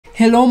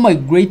Hello my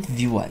great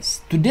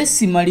viewers, today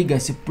Sima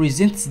Legacy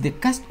presents the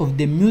cast of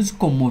the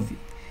musical movie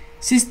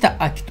Sister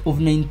Act of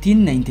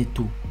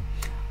 1992.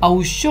 I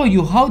will show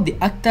you how the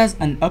actors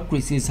and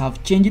actresses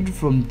have changed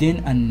from then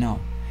and now,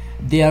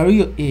 their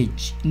real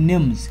age,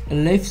 names,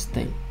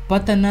 lifestyle,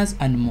 partners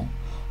and more.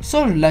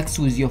 So relax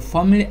with your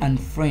family and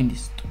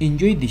friends to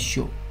enjoy the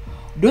show.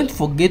 Don't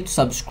forget to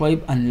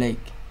subscribe and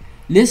like.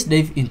 Let's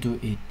dive into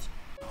it.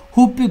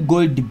 Whoopi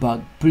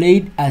Goldberg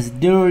played as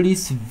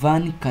Dolores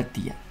Van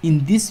Katia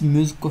in this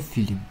musical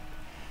film.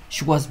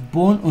 She was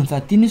born on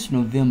 13th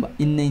November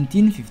in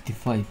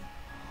 1955.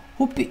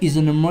 Whoopi is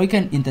an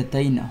American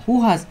entertainer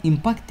who has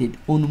impacted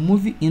on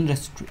movie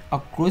industry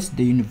across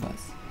the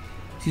universe.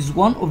 She's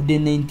one of the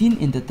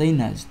 19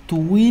 entertainers to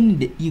win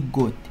the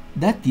EGOT,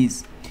 that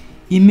is,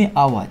 Emmy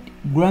Award,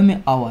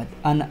 Grammy Award,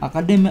 and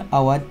Academy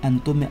Award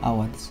and Tony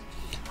Awards,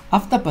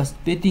 after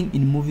participating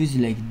in movies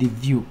like The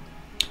View,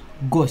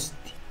 Ghost,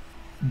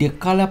 The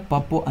Color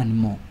Purple and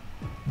more.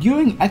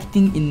 During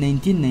acting in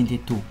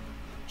 1992,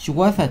 she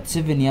was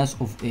 37 years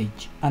of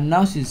age and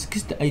now she's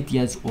 68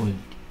 years old.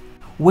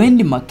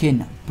 Wendy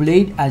Makkena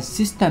played as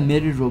Sister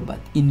Mary Robert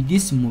in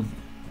this movie.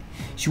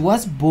 She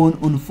was born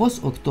on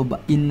 1st October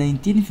in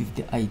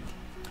 1958.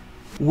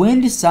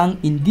 Wendy sang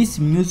in this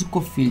musical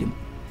film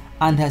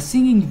and her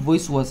singing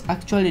voice was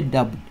actually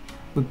dubbed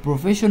by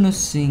professional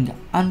singer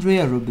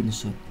Andrea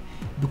Robinson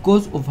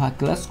because of her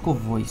classical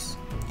voice.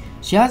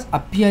 She has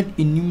appeared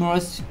in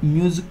numerous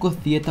musical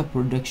theater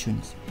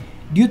productions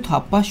due to her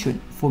passion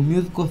for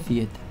musical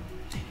theater.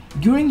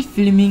 During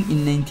filming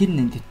in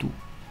 1992,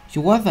 she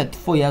was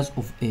 34 years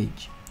of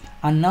age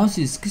and now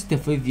she is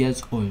 65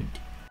 years old.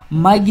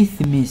 Maggie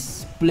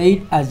Smith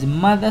played as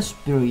Mother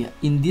Superior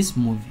in this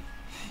movie.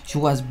 She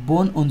was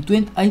born on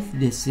 28th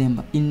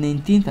December in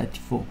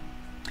 1934.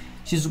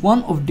 She is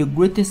one of the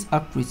greatest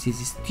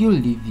actresses still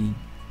living.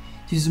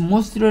 She is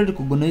mostly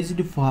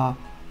recognized for her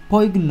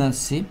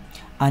poignancy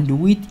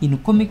and wit in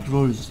comic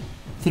roles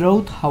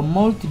throughout her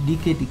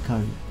multi-decade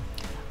career.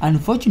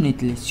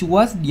 Unfortunately, she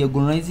was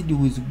diagnosed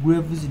with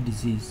Graves'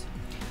 disease.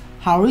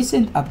 Her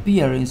recent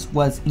appearance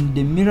was in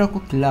The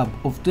Miracle Club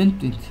of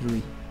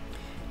 2023.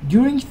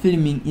 During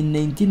filming in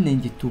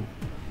 1992,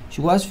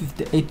 she was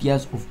 58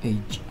 years of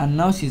age and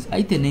now she is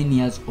 89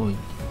 years old.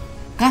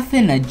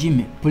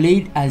 Najimy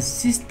played as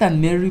Sister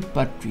Mary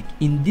Patrick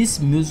in this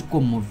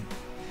musical movie.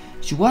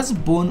 She was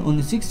born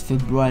on 6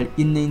 February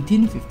in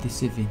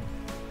 1957.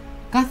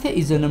 Kathy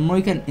is an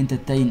American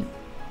entertainer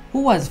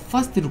who was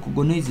first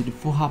recognized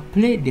for her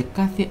play The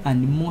Kathy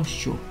and More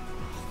Show,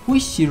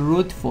 which she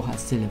wrote for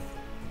herself.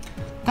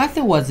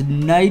 Kathy was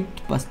denied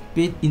to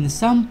participate in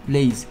some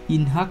plays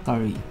in her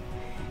career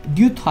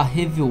due to her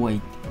heavy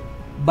weight,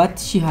 but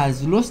she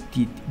has lost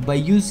it by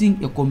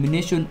using a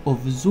combination of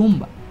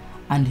Zumba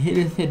and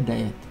healthy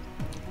diet.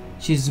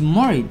 She is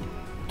married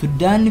to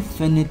Dan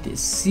Fennett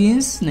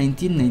since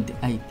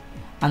 1998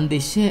 and they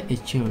share a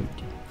child.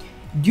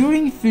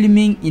 During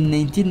filming in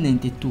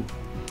 1992,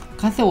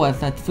 Kathy was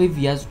 35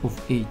 years of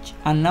age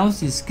and now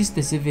she is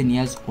 67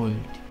 years old.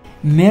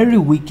 Mary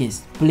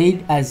Wickes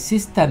played as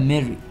Sister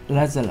Mary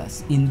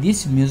Lazarus in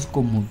this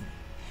musical movie.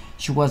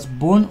 She was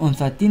born on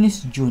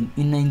 13th June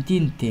in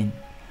 1910.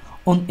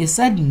 On a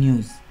sad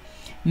news,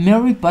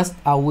 Mary passed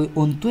away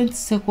on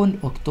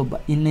 22nd October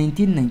in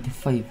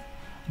 1995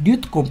 due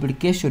to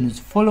complications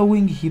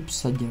following hip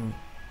surgery.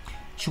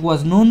 She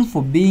was known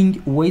for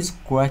being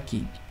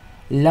wisecracking,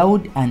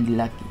 loud and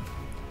lucky.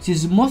 She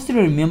is mostly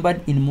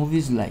remembered in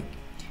movies like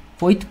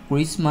White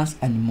Christmas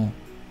and more.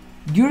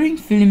 During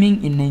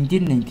filming in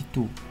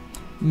 1992,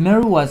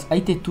 Mary was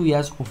 82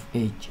 years of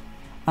age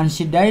and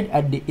she died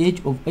at the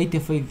age of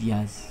 85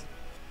 years.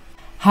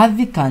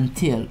 Harvey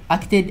Keitel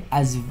acted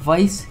as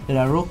Vice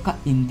LaRocca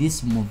in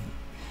this movie.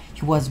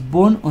 He was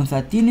born on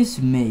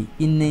 13th May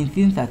in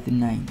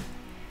 1939.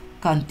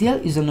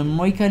 Keitel is an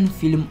American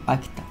film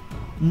actor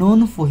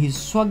known for his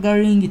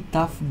swaggering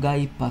tough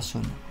guy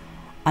persona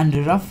and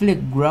roughly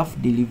gruff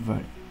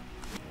delivery.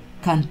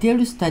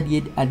 Keitel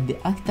studied at the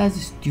Actors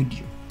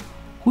Studio,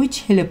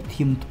 which helped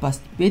him to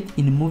participate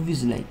in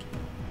movies like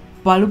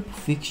Pulp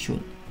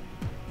Fiction,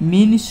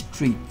 Mean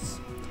Streets,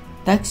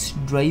 Taxi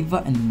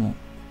Driver and more.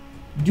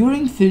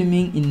 During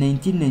filming in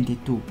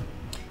 1992,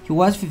 he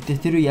was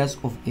 53 years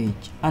of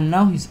age and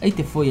now he's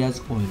 84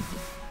 years old.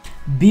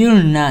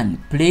 Bill Nunn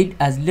played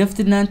as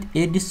Lieutenant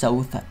Eddie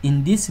Souther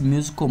in this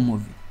musical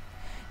movie.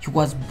 He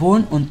was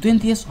born on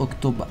 20th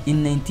October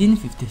in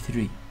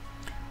 1953.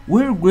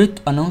 We regret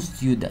to announce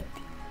to you that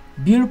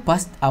Bill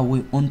passed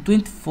away on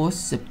 24th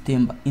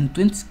September in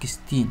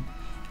 2016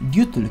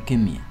 due to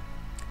leukemia.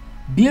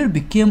 Bill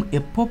became a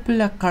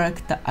popular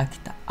character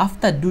actor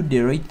after Do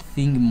the Right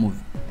Thing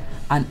movie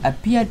and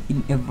appeared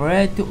in a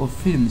variety of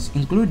films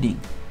including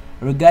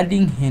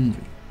Regarding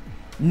Henry,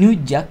 New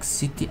Jack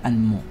City and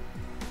more.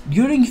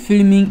 During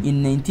filming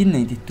in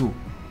 1992,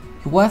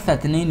 he was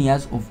 39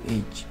 years of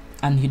age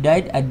and he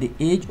died at the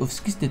age of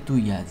 62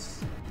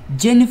 years.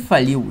 Jennifer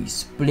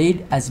Lewis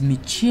played as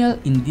Michelle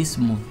in this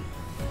movie.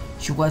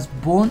 She was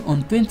born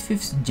on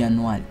 25th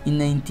January in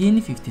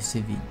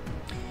 1957.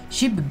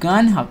 She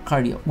began her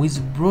career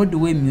with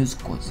Broadway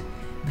musicals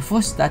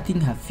before starting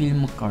her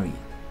film career.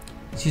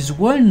 She is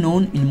well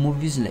known in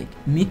movies like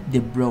Meet the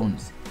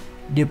Browns,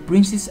 The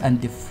Princess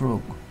and the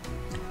Frog,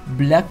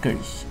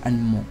 Blackfish, and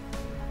more.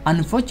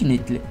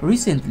 Unfortunately,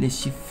 recently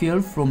she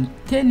fell from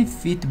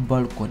 10-feet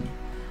balcony,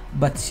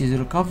 but she's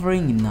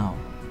recovering now.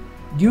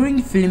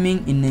 During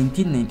filming in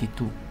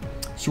 1992,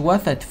 she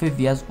was 35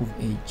 years of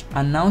age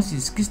and now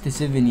she's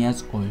 67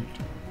 years old.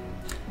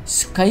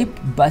 Skye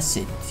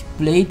Bassett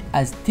played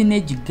as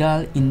teenage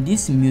girl in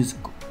this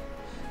musical.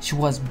 She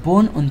was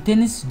born on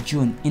 10th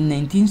June in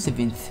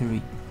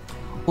 1973.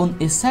 On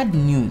a sad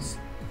news,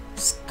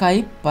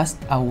 Skye passed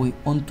away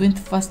on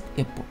 21st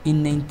April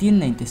in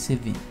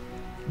 1997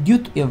 due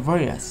to a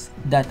virus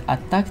that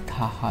attacked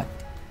her heart.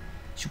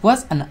 She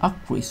was an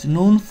actress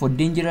known for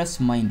Dangerous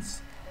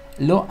Minds,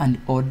 Law and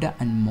Order,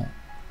 and more.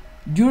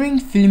 During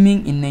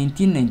filming in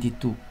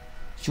 1992,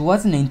 she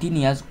was 19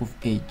 years of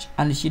age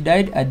and she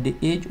died at the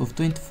age of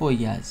 24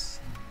 years.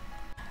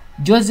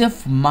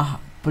 Joseph Maher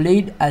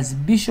played as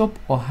Bishop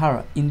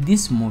O'Hara in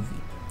this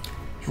movie.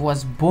 He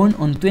was born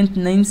on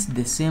 29th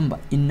December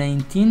in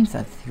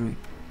 1933.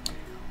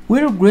 We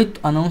regret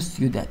to announce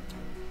to you that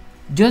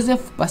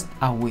Joseph passed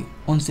away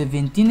on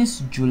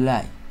 17th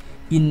July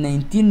in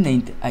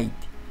 1998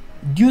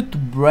 due to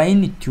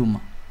brain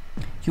tumor.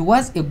 He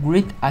was a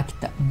great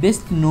actor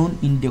best known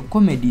in the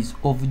comedies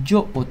of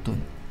Joe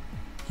Orton.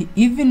 He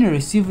even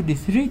received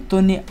 3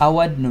 Tony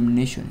Award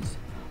nominations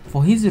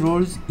for his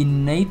roles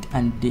in Night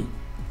and Day,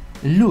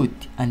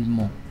 Loot, and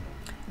more.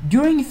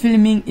 During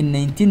filming in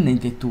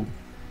 1992,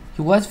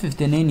 he was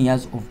 59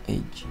 years of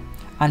age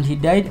and he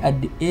died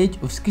at the age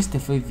of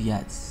 65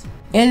 years.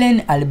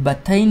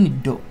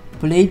 Albertini Dow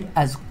played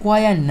as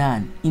Choir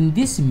Nunn in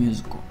this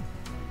musical.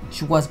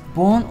 She was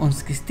born on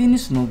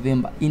 16th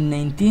November in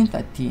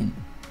 1913.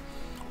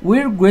 We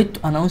regret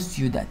to announce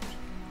to you that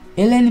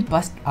Ellen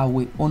passed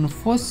away on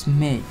 4th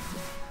May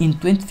in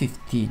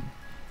 2015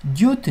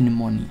 due to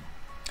pneumonia.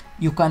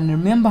 You can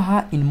remember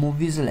her in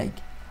movies like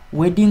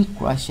Wedding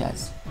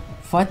Crashers,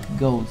 Fat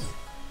Girls,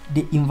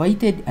 The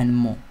Invited, and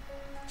more.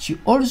 She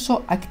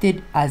also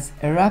acted as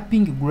a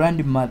rapping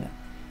grandmother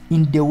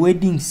in The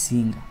Wedding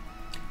Singer.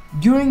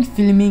 During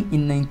filming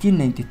in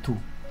 1992,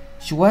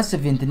 she was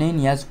 79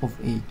 years of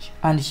age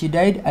and she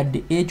died at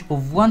the age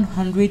of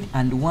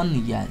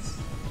 101 years.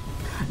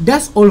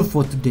 That's all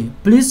for today.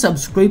 Please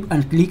subscribe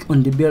and click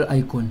on the bell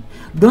icon.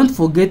 Don't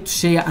forget to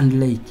share and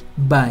like.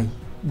 Bye.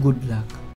 Good luck.